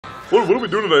What are we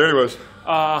doing today, anyways?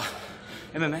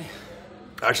 MMA.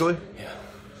 Actually? Yeah.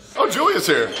 Oh, Julia's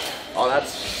here. Oh,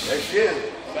 that's... There she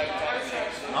is.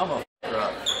 I'm a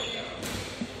f***er.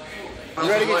 You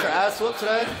ready to get your ass whooped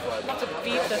today? I'm about to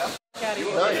beat the f*** out of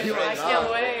you. No, you I ain't can't not.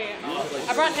 wait.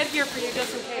 I brought headgear for you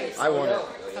just in case. I want it.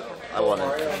 Okay. I want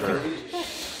it, for sure.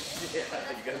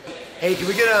 Hey, can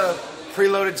we get a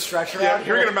preloaded stretcher out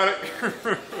Can we here? get a medic?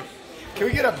 Can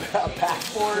we get a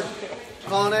backboard?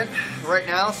 Calling it right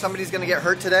now. Somebody's going to get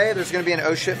hurt today. There's going to be an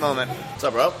oh shit moment. What's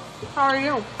up, bro? How are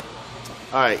you? All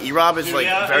right, E-Rob is like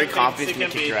very confident he's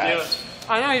going to kick your ass.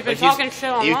 I know, he's been Like, talking shit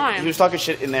online. He was talking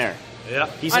shit in there. Yeah.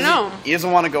 He says I know. He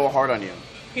doesn't want to go hard on you.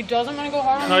 He doesn't want to go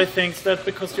hard on No, me? he thinks that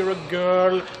because you're a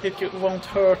girl, it won't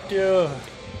hurt you.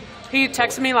 He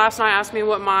texted me last night, asked me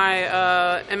what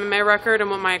my MMA record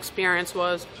and what my experience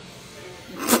was.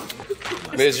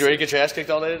 Miz, you ready to get your ass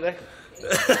kicked all day today?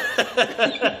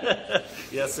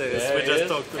 Yes, it is. We just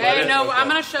talked about Hey, it. no, I'm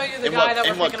going to show you the guy that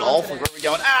we're what picking golf? on Where today. we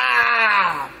going?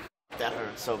 Ah! That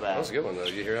hurt so bad. That was a good one, though.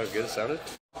 You hear how good it sounded?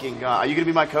 Are you going to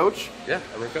be my coach? Yeah,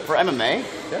 I'm your coach. For MMA?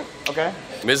 Yeah. Okay.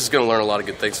 Miz is going to learn a lot of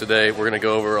good things today. We're going to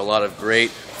go over a lot of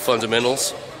great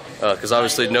fundamentals, because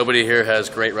obviously nobody here has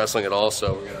great wrestling at all,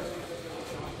 so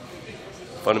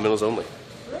fundamentals only.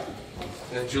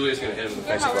 And then Julia's going to hit him with a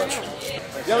nice punch.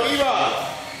 Yo,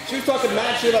 E-Rob, she was talking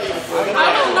mad shit about you before. I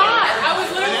was not. I was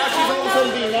literally Now she's all of a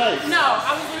sudden being nice. No,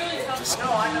 I was literally telling No,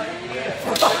 I know.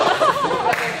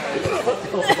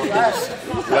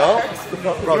 No?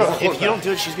 Bro, if you don't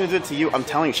do it, she's going to do it to you. I'm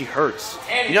telling you, she hurts.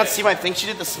 You don't see my thing she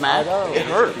did the smack? It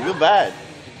hurt real bad.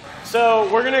 So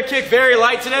we're gonna kick very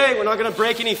light today. We're not gonna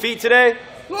break any feet today.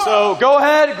 So go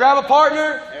ahead, grab a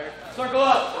partner, circle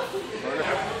up. You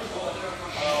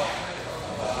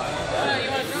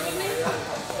want to drum with me?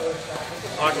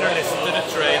 Partner, listen to the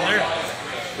trainer.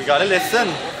 We got to listen.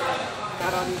 Wait,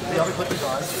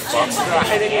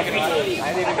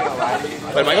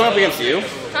 am I going up against you?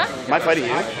 Huh? Am I fighting you?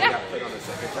 Yeah.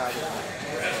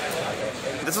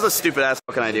 This was a stupid ass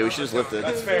fucking idea. We should just lift it.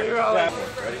 That's fair.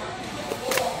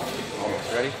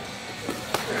 Ready?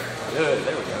 Good,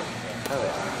 there we go.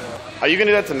 Are you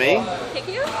gonna do that to me? Kick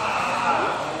you? You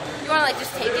wanna like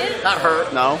just take it? Not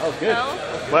hurt. No. Oh, good. No?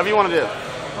 Whatever you want to do.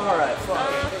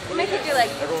 We'll make it do like,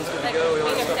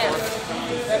 make a stance.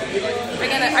 Are you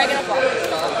gonna block?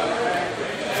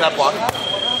 Is that block?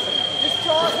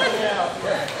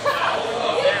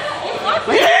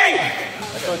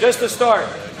 So just to start,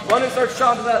 London starts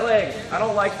chopping that leg. I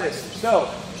don't like this. So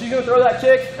she's gonna throw that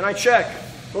kick, and I check.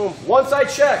 Boom. Once I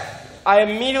check, I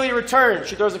immediately return.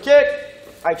 She throws a kick,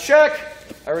 I check,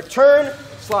 I return,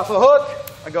 slap a hook,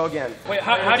 I go again. Wait,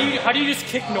 how do you just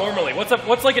kick normally?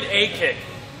 What's like an A kick?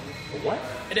 What?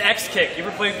 An X kick. You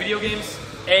ever play video games?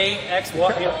 A, X,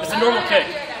 what? It's a normal kick.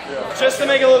 Just to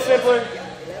make it a little simpler,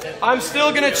 I'm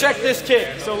still gonna check this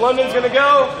kick. So London's gonna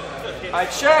go, I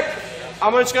check,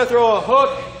 I'm just gonna throw a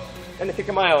hook and a kick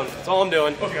of my own. That's all I'm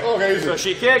doing. Okay, easy. So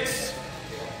she kicks,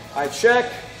 I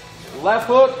check, left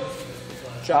hook,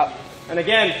 chop. And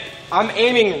again, I'm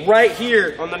aiming right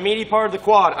here on the meaty part of the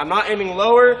quad. I'm not aiming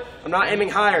lower, I'm not aiming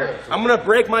higher. I'm gonna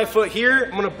break my foot here,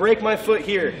 I'm gonna break my foot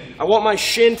here. I want my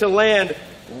shin to land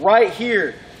right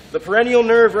here. The perennial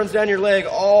nerve runs down your leg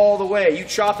all the way. You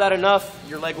chop that enough,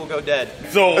 your leg will go dead.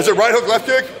 So, Is it right hook, left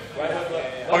kick? Right hook,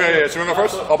 left. Okay, yeah, so you want to go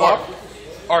first? I'll block.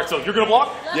 all right, so you're gonna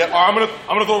block? Yep. All right,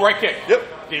 I'm gonna throw a right kick. Yep.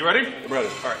 Okay, you ready? I'm ready.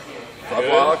 All right. So I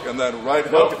block, and then right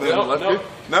hook, then no, left no. kick.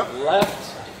 No?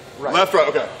 Left, right. Left, right,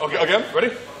 okay. Okay, again?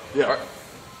 Ready? Yeah. All right.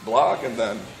 Block, and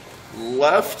then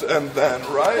left, and then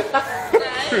right.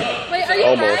 Wait, are you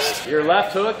Almost. Your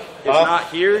left hook is not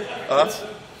here, it's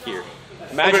here.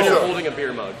 Imagine Okay, you're sure. holding a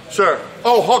beer mug. Sure.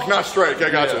 Oh, hook, not straight.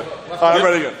 Okay, gotcha. All right, I'm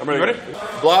ready again. I'm ready. You ready?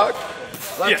 Again. Block.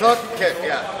 Left hook? Okay,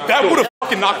 yeah. That would have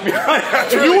fucking knocked me out.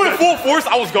 If you went full force,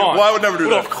 I was gone. Well, I would never do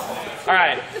that. All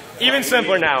right, even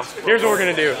simpler now. Here's what we're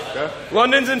gonna do. Okay.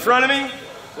 London's in front of me.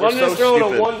 London's so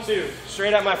throwing stupid. a 1-2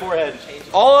 straight at my forehead.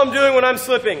 All I'm doing when I'm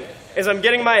slipping is I'm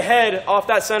getting my head off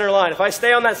that center line. If I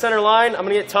stay on that center line, I'm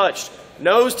gonna get touched.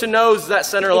 Nose to nose is that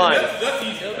center line.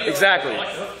 Exactly.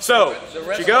 So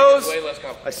she goes,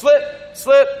 I slip,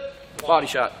 body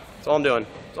shot. That's all I'm doing.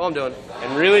 That's all I'm doing.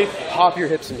 And really pop your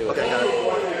hips into it. Okay, got it.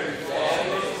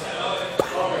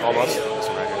 Almost.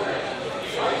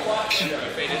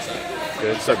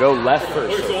 Good. So go left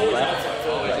first. So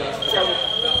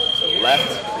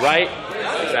left, right.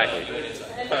 Exactly.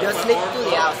 Just slip to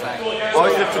the outside.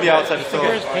 Always lift to the outside. So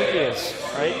Here's pinky is,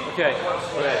 right? Okay.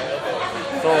 Okay.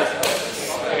 So,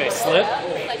 okay, slip.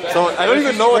 So I don't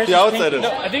even know what the outside is. No,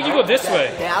 I think you go this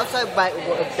way. The outside,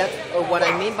 that's what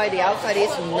I mean by the outside is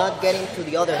not getting to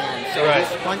the other hand. So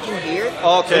just punching here.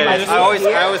 Okay, I always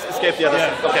escape the other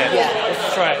side. Okay. Yeah. Let's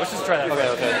just try it. Let's just try that.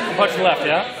 Okay. Punch left,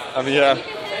 yeah? Yeah.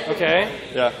 Okay.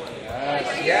 Yeah.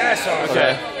 Yes.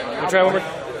 Okay. We'll try one more.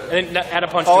 And then add a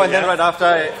punch to it. Oh, and then right after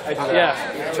I do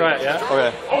that. Yeah. Try it, yeah?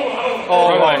 Okay.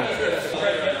 Oh, my.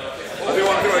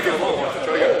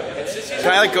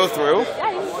 Can I like go through?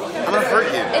 Yeah, I'm gonna hurt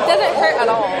you. it doesn't hurt at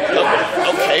all.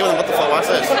 Okay, well, what the fuck? Watch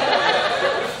this.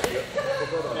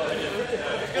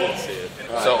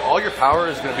 So all your power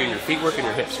is going to be in your feet work and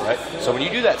your hips, right? So when you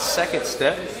do that second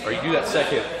step, or you do that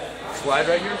second slide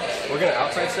right here, we're going to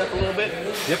outside step a little bit,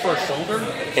 dip our shoulder,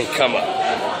 and come up.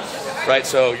 Right,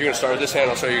 so you're going to start with this hand,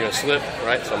 I'll show you you're going to slip,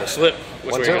 right? So I'm going to slip.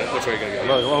 Which way are you going to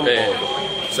go? There.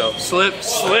 So slip,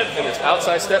 and it's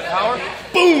outside step power.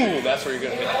 Boom! That's where you're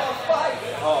going to hit.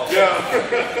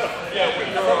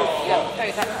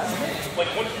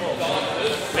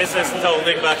 This is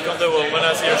holding back on the woman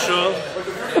as usual.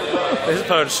 This is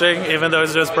punching, even though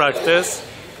it's just practice.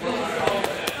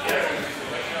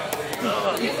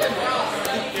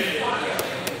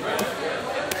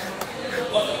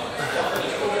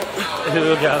 He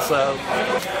will gas out.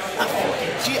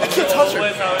 Gee, I can't touch her.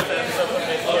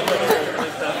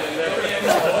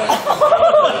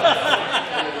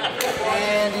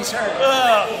 And he's hurt.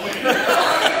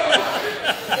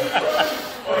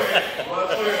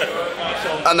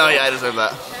 Oh no, yeah, I deserve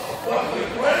that.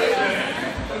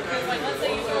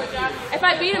 If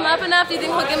I beat him up enough, do you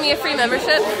think he'll give me a free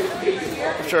membership?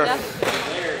 Sure. Yeah.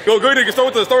 Go, you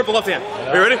start with the left hand.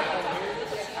 Are you ready?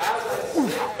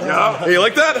 Yeah. Hey, you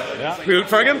like that? Yeah. Can we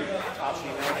try again?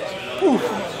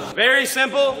 Very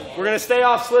simple. We're going to stay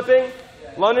off slipping.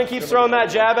 London keeps throwing that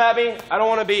jab at me. I don't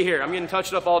want to be here. I'm getting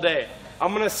touched up all day.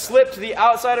 I'm going to slip to the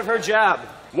outside of her jab.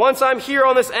 Once I'm here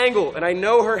on this angle and I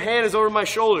know her hand is over my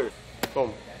shoulder,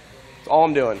 boom. That's all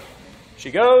I'm doing. She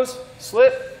goes,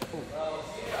 slip.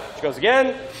 She goes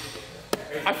again.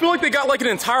 I feel like they got like an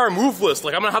entire move list.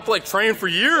 Like I'm gonna have to like train for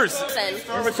years.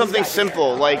 Something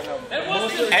simple, like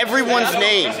everyone's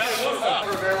name.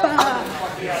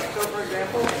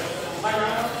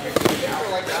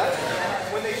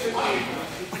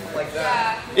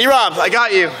 E-Rob, I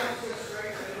got you.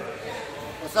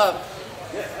 What's up?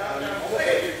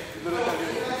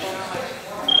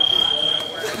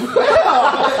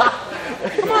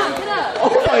 Come on, get up.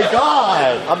 Oh my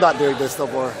god! I'm not doing this no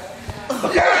more.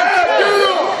 Get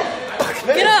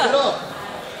up.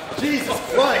 Jesus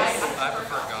Christ!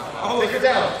 Take her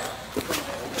down.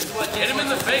 Hit him in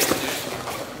the face,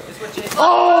 dude.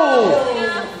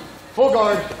 Oh! Full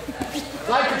guard.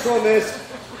 Side control missed.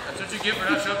 That's what you get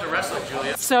for not showing up to wrestling,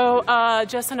 Julia. So,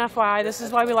 just an FYI, this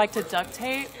is why we like to duct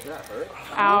tape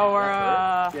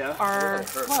our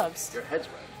gloves. Your head's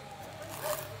red.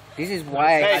 This is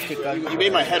why I think You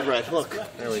made my head red. Look.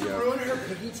 There we go.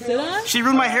 Did I? She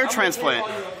ruined my hair transplant.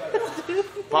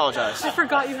 Apologize. I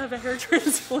forgot you have a hair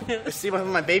transplant. See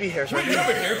my baby hairs right You have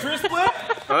a here. hair transplant?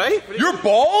 Right? You're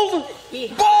bald?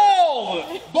 Bald!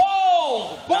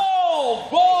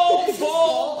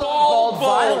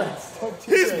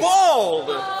 He's bald!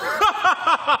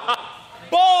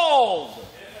 Bald!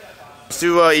 Let's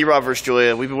do E-Rob versus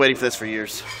Julia. We've been waiting for this for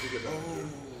years.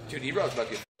 Dude, E-Rob's about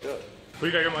to get good. Who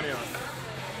you got your money on?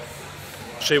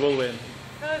 She will win.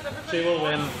 She will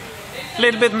win. A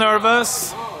little bit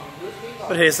nervous,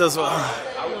 but he says well.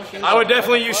 I would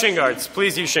definitely use shin guards.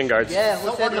 Please use shin guards. Yeah,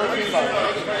 who said no shin guard?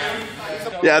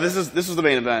 Yeah, this is the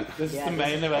main event. This is the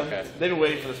main event. Okay. They've been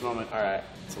waiting for this moment. All right.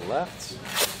 To the left.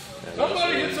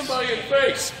 Somebody hit somebody in the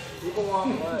face.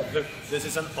 Look, this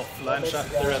is an offline chat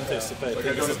they're anticipating.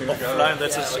 This is offline,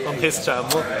 this is on his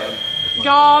channel.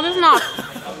 Y'all, this is not.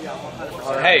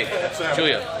 Hey,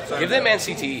 Julia, give that man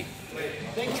CTE.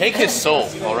 Take his soul,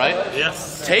 all right?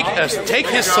 Yes. Take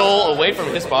his soul away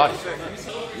from his body.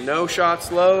 No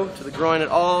shots low to the groin at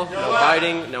all. No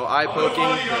biting, no eye poking,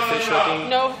 no fish hooking,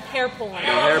 No hair pulling. no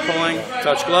hair pulling.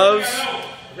 Touch gloves.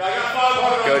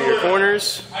 Go to your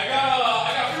corners. Hey,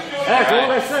 do what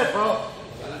I said, bro. All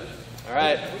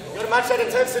right. You gotta match that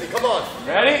intensity, come on.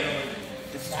 Ready?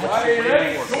 That's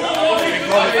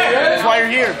why you're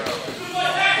here.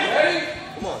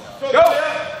 Come on. Go!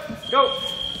 Go!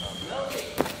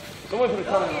 Someone put a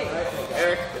comment on, right?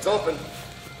 Eric, it's open.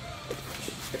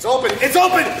 It's open! It's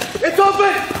open! It's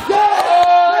open!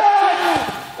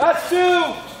 Yeah! That's two!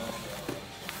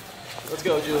 Let's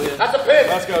go, Julia. That's a pin!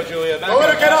 Let's go, Julia. Don't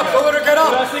let her get up! Don't let her get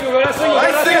up! Last single, last single.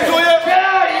 Nice thing, Julia!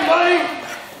 Yeah, you buddy!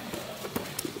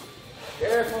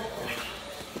 Careful.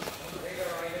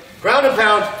 Ground and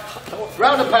pound.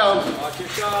 Ground and pound. Watch your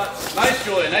shots. Nice,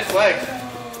 Julia. Nice legs.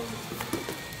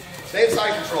 Stay in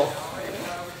side control.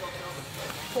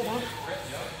 Hold on.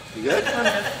 You good?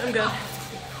 I'm good.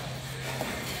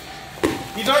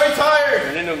 He's already tired.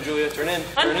 Turn into him, Julia. Turn in.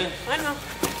 Turn in. I know.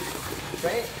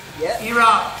 Right? Yeah.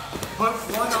 E-Rock, put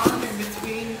one arm in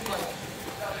between, like.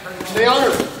 Stay on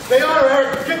her. Stay on her,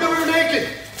 Eric. Get that we're naked.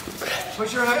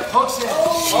 Push your hooks in.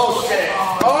 Oh, shit.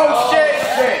 Oh, shit.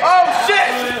 Oh, shit.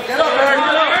 Get up, Eric.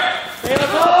 Get up. Stand up.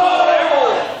 Oh.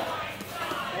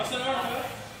 What's the arm?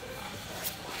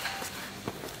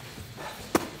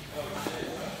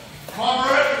 Come on,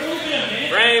 Eric.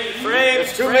 Frame.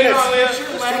 It's 2 minutes. It's 2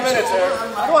 minutes, Eric.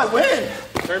 How do I win?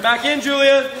 Turn back in,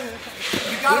 Julia.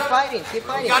 Keep fighting. Keep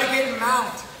fighting. You gotta get him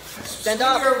out. Stand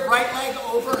up. Your right leg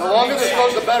over. The longer this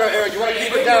goes, the better, Eric. You want to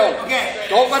keep it down. Okay.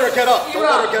 Don't let her get up. Don't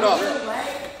let her get up. Your leg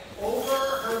over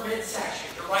her midsection.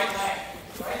 Your right leg.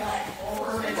 Right leg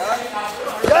over her midsection.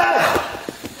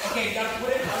 Okay, you gotta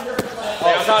put it under her leg.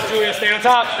 Stay on top, Julia. Stay on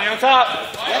top. Stay on top.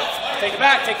 Yep. Take it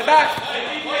back. Take it back.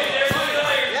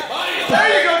 There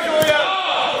you go, Julia.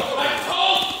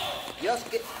 Just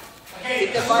keep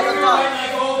the fight on top.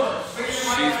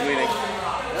 She's bleeding.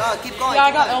 No, keep going. Yeah,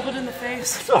 I got elbowed in the face.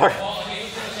 Sorry.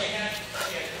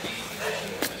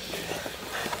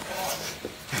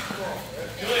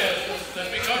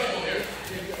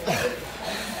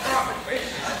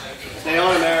 Stay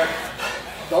on him, Eric.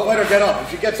 Don't let her get up. If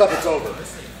she gets up, it's over.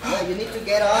 Yeah, you need to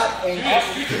get up and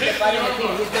keep the fight in the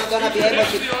team. He's not gonna be able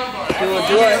to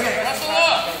do it. Wrestle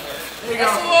up.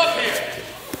 Wrestle up here.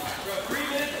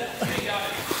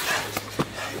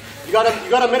 You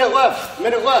got a minute left.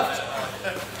 Minute left.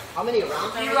 How many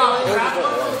rounds?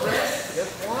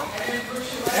 Just one.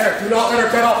 Eric, do not let her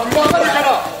get up. Do not let her get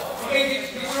up.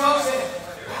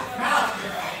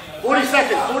 40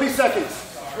 seconds. 40 seconds.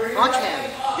 Punch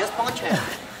him. Just punch him.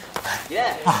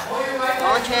 Yeah.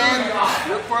 Punch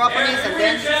him. Look for openings and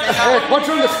then stand Eric, up. punch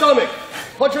her in the stomach.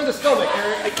 Punch her in the stomach,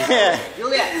 Eric. I can't.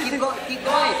 Julia, keep going. Keep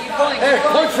going. Keep going. Eric,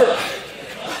 punch her.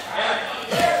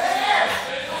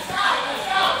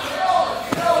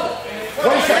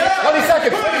 20 seconds. 20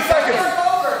 seconds. 20 seconds.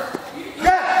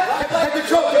 Yeah. Get the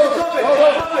choke. Get the choke.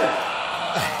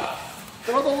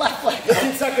 Throw the left leg.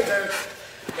 15 seconds, Eric.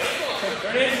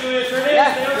 Turn in, Julia. Turn in.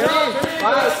 Yeah. Stay on Turn top. in.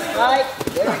 Turn in. Right.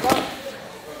 There we go.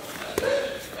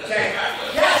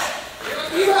 Yes.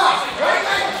 E-Rock, right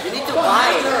leg. You need to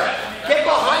fight. Get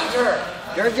behind her.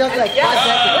 You're just like 5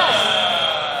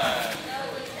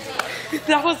 seconds.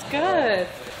 That was good.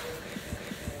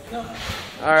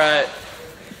 All right.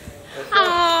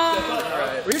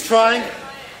 Were you trying?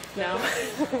 No.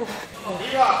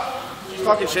 She's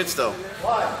talking shit still.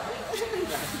 Why?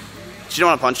 She didn't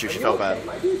want to punch you. She felt bad.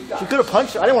 She could have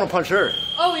punched her. I didn't want to punch her.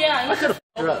 Oh yeah. I could have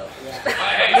fucked her up.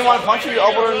 You didn't want to punch her. You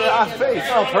elbowed her in the face.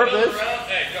 Not on purpose.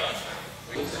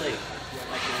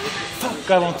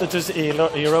 Fuck, I wanted to see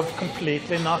Europe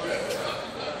completely knocked.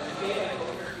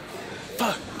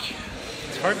 Fuck.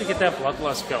 It's hard to get that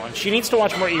bloodlust going. She needs to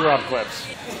watch more E-Rob clips.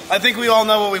 I think we all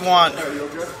know what we want.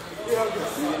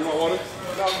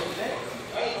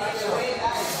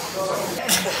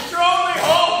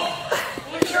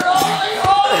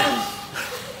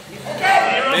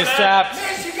 Mistapped.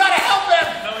 Miss, you gotta help him.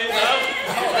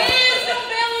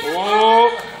 Whoa.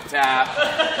 Tap.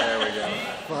 There we go.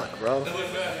 Fuck, bro.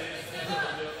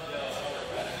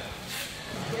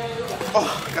 Oh,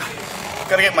 God.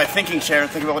 Gotta get my thinking chair and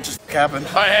think about what just happened.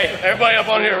 All right, hey, everybody up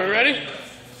on here. We ready?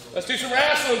 Let's do some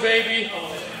wrestling, baby.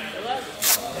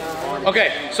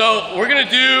 Okay, so we're gonna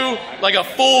do like a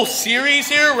full series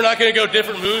here. We're not gonna go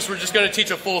different moves. We're just gonna teach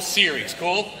a full series.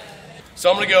 Cool? So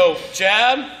I'm gonna go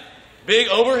jab, big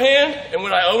overhand, and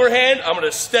when I overhand, I'm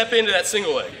gonna step into that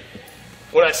single leg.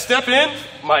 When I step in,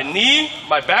 my knee,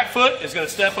 my back foot is gonna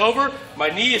step over. My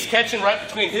knee is catching right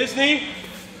between his knee.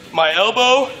 My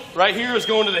elbow right here is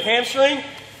going to the hamstring,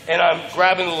 and I'm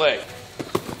grabbing the leg.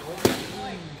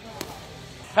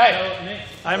 Hey,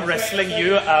 I'm wrestling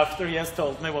you after he has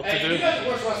told me what to hey, do. you guys are the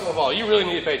worst wrestler of all. You really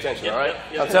need to pay attention, all right?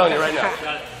 I'm telling you right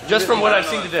now. Just from what I've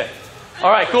seen today.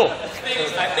 All right, cool.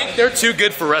 I think they're too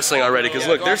good for wrestling already, because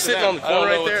look, they're sitting on the corner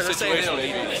right there. They're saying they don't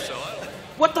need me.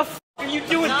 What the f are you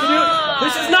doing?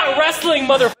 This is not wrestling,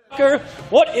 motherfucker.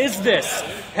 What is this?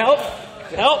 Help.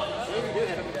 Help.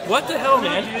 What the hell,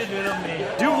 man?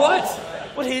 Do what?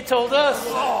 What he told us.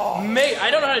 Oh, mate,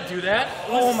 I don't know how to do that.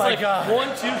 Oh my god.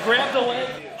 1, 2, grab the leg.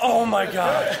 Oh my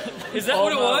god. Is that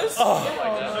what it was? Oh.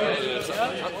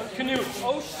 Knut.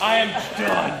 Oh, I am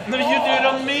done. No, you do it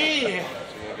on me.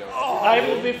 Oh, I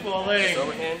will be falling.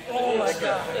 oh my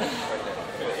god.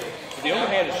 The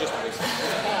overhand is just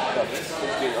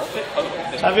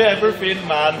Have you ever been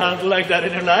manhandled like that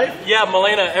in your life? Yeah,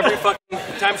 Milena, every fucking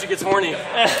time she gets horny.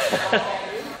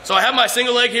 So I have my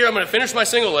single leg here. I'm going to finish my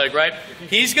single leg, right?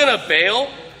 He's going to bail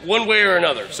one way or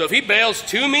another. So if he bails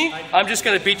to me, I'm just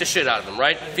going to beat the shit out of him,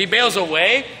 right? If he bails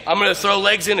away, I'm going to throw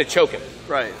legs in and choke him.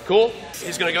 Right. Cool?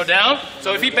 He's going to go down.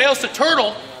 So if he bails to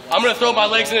turtle, I'm going to throw my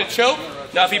legs in and choke.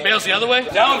 Now if he bails the other way,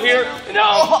 now I'm here, and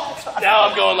now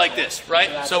I'm going like this,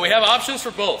 right? So we have options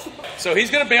for both. So he's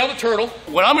going to bail the turtle.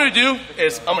 What I'm going to do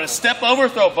is I'm going to step over,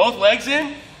 throw both legs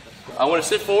in. I want to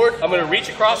sit forward. I'm going to reach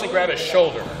across and grab his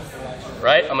shoulder,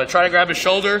 right? I'm going to try to grab his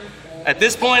shoulder. At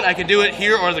this point, I can do it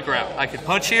here or the ground. I can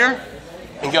punch here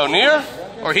and go near,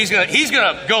 or he's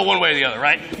gonna go one way or the other,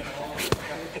 right?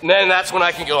 And then that's when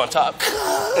I can go on top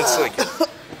and slink it,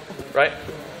 right?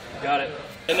 Got it.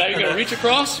 And now you're gonna reach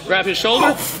across, grab his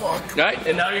shoulder, right?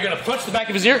 And now you're gonna punch the back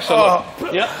of his ear. So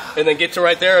yep. And then get to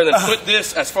right there, and then put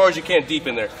this as far as you can deep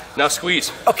in there. Now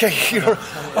squeeze. Okay.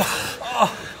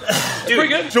 Dude, pretty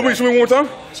good. Show me one more time.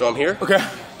 So I'm here. Okay.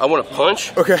 I want to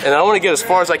punch. Okay. And I want to get as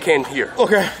far as I can here.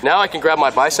 Okay. Now I can grab my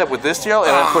bicep with this deal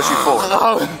and then push you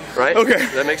forward. Right? Okay.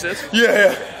 Does that make sense?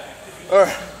 Yeah. All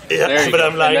right. Yeah, but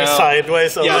I'm lying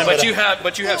sideways. So yeah, but you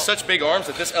have such big arms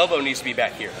that this elbow needs to be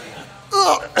back here.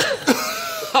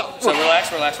 So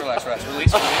relax.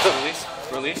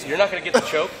 Release. You're not going to get the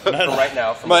choke from right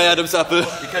now. My Adam's apple.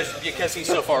 Because he's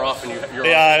so far off and you're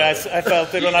yeah, I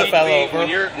felt it when I fell over.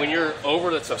 When you're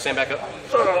over, so stand back up.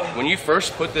 When you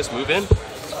first put this move in,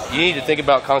 you need to think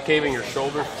about concaving your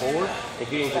shoulder forward and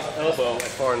getting this elbow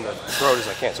as far in the throat as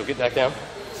I can. So get back down.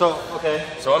 So, okay.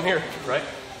 So I'm here, right?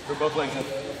 Throw both legs in.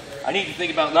 I need to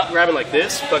think about not grabbing like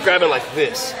this, but grabbing like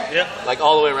this. Yeah. Like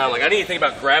all the way around. Like I need to think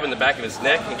about grabbing the back of his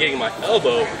neck and getting my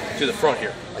elbow to the front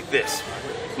here, like this.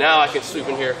 Now I can swoop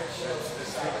in here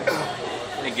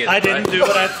and get it. I didn't do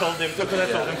what I told him to, because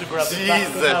I told him to grab the back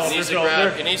of the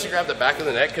shoulder. He needs to grab the back of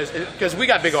the neck because we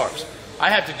got big arms. I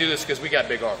have to do this because we got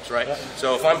big arms, right? Yeah.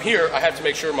 So if I'm here, I have to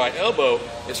make sure my elbow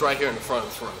is right here in the front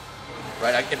of the throat.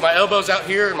 Right? If my elbow's out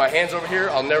here and my hand's over here,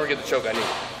 I'll never get the choke I need.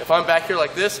 If I'm back here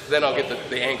like this, then I'll get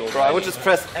the angle. Bro, I would just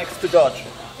press X to dodge.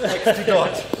 X to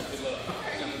dodge.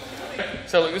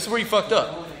 So look, this is where you fucked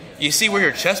up. You see where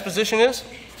your chest position is?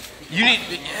 You need,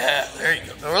 yeah, there you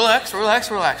go. Relax.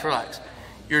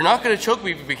 You're not going to choke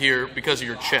me here because of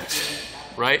your chest,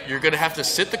 right? You're going to have to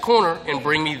sit the corner and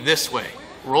bring me this way.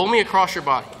 Roll me across your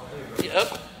body.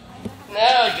 Yep.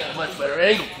 Now you got a much better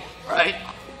angle, right?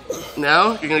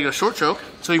 Now you're gonna go short choke.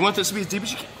 So you want this to be as deep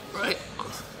as you can, right?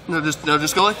 No,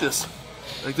 just go like this,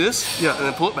 yeah, and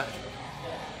then pull it back.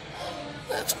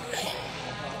 That's okay.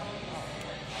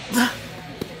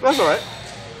 That's all right.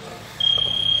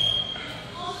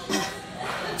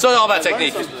 So all about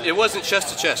technique. It wasn't chest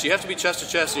to chest. You have to be chest to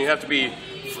chest, and you have to be.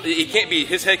 It can't be.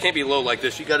 His head can't be low like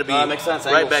this. You got to be makes sense.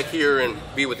 Right back here and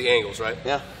be with the angles, right?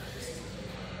 Yeah.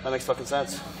 That makes fucking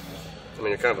sense. I mean,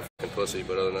 you're kind of a fucking pussy,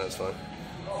 but other than that, it's fine.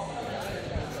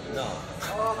 No.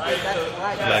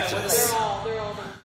 Like this.